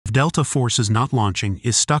Delta forces not launching,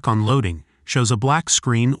 is stuck on loading, shows a black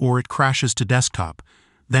screen, or it crashes to desktop,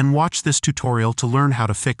 then watch this tutorial to learn how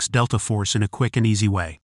to fix Delta Force in a quick and easy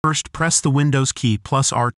way. First, press the Windows key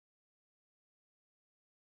plus R.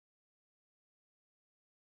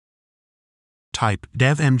 Type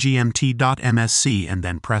devmgmt.msc and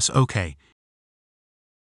then press OK.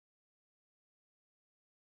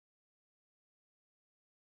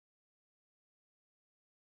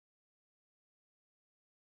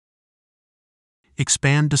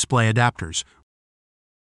 Expand display adapters.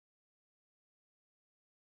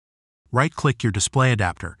 Right-click your display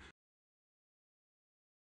adapter.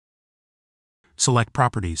 Select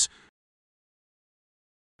Properties.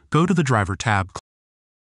 Go to the Driver tab.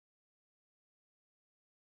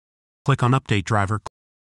 Click on Update Driver.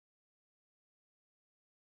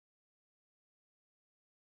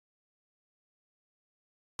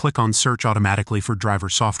 Click on Search automatically for driver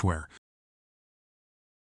software.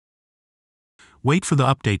 Wait for the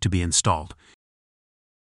update to be installed.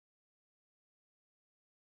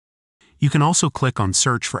 You can also click on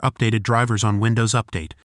Search for updated drivers on Windows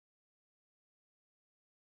Update.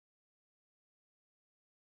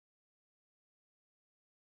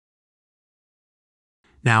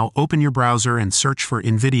 Now, open your browser and search for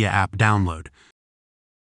NVIDIA app download.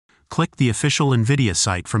 Click the official NVIDIA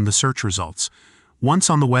site from the search results. Once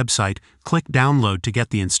on the website, click Download to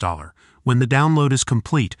get the installer. When the download is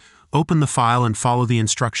complete, open the file and follow the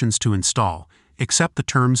instructions to install. Accept the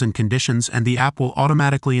terms and conditions and the app will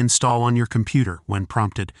automatically install on your computer when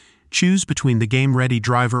prompted. Choose between the game-ready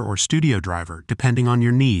driver or studio driver depending on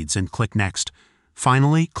your needs and click Next.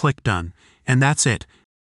 Finally, click Done. And that's it.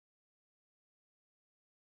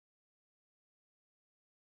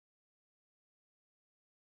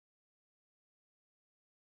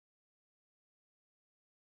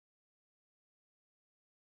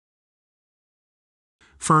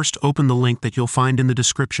 First, open the link that you'll find in the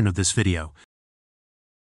description of this video.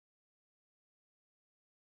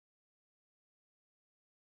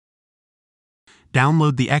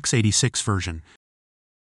 Download the x86 version.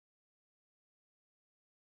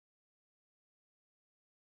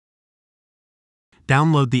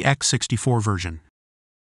 Download the x64 version.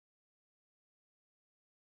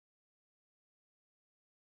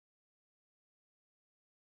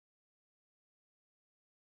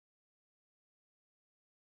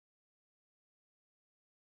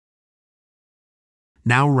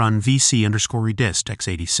 Now run vc_redist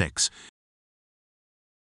x86.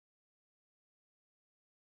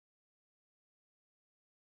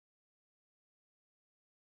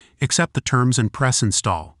 Accept the terms and press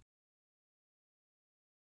Install.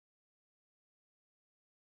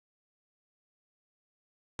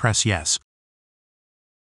 Press Yes.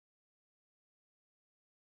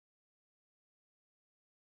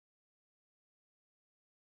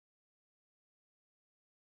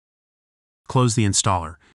 Close the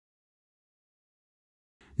installer.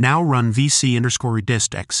 Now run vc_redist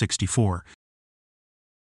x64.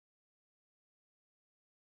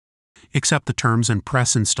 Accept the terms and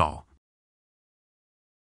press Install.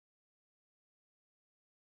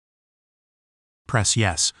 Press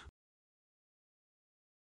Yes.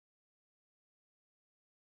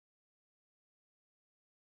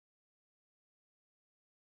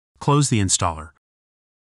 Close the installer.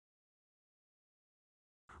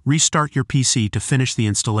 Restart your PC to finish the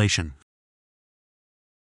installation.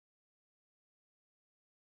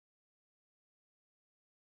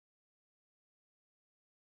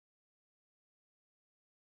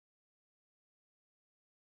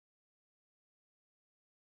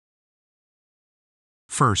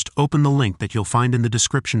 First, open the link that you'll find in the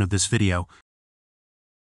description of this video.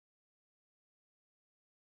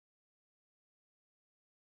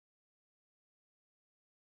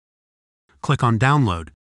 Click on Download.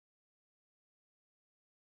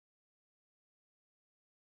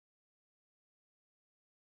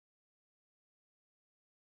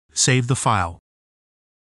 Save the file.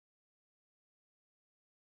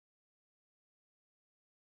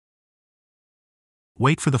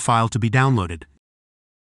 Wait for the file to be downloaded.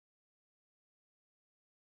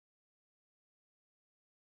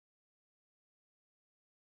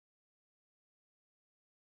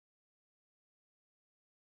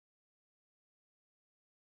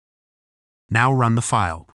 Now run the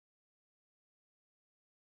file.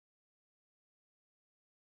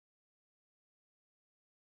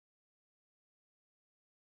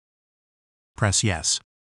 Press Yes.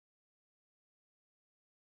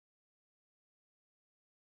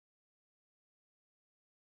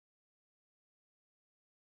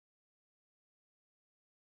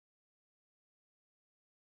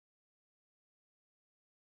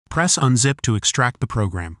 Press Unzip to extract the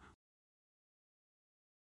program.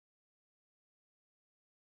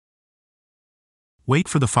 Wait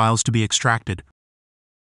for the files to be extracted.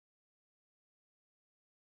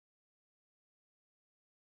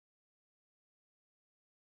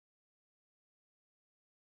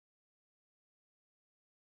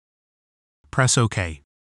 Press OK.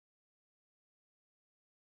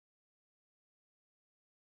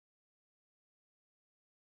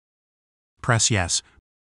 Press Yes.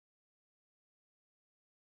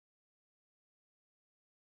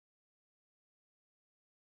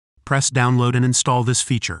 Press Download and install this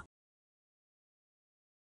feature.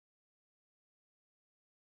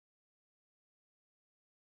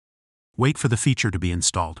 Wait for the feature to be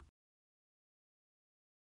installed.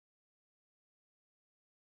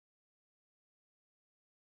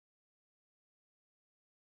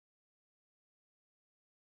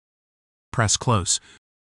 Press Close.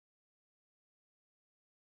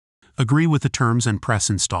 Agree with the terms and press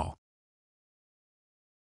Install.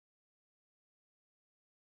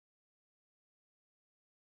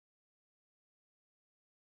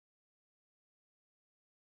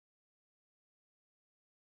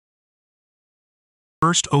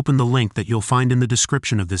 First, open the link that you'll find in the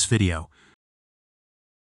description of this video.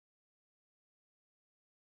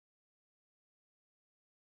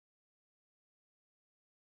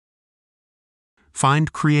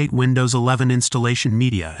 Find Create Windows 11 Installation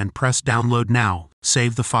Media and press Download Now.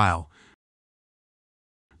 Save the file.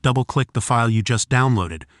 Double-click the file you just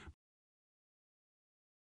downloaded.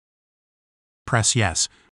 Press Yes.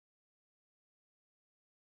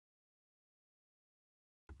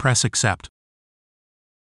 Press Accept.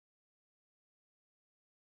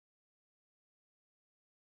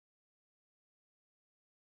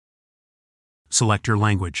 Select your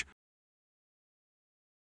language.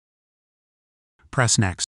 Press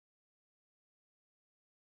Next.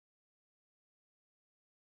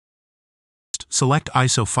 Select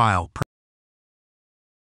ISO file.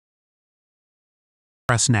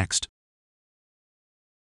 Press Next.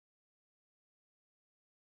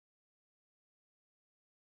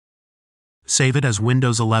 Save it as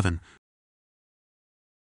Windows 11.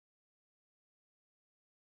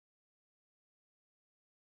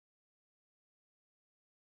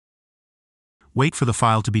 Wait for the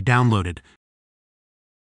file to be downloaded.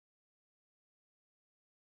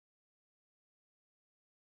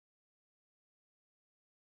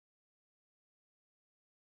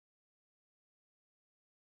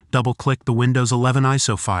 Double-click the Windows 11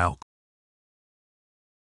 ISO file.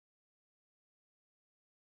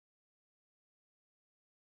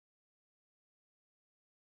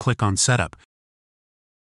 Click on Setup.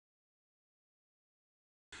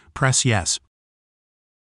 Press Yes.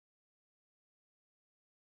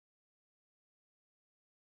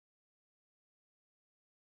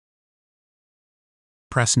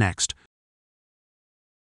 Press Next.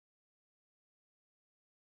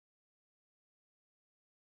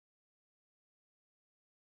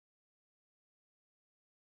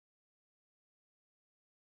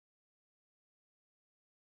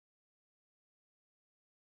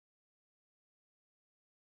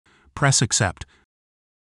 Press Accept.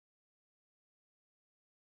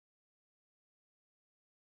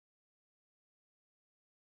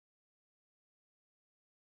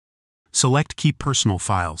 Select Keep Personal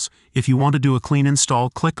Files. If you want to do a clean install,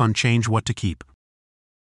 click on Change What to Keep.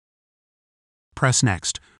 Press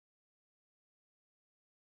Next.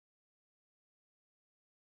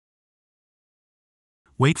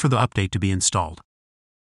 Wait for the update to be installed.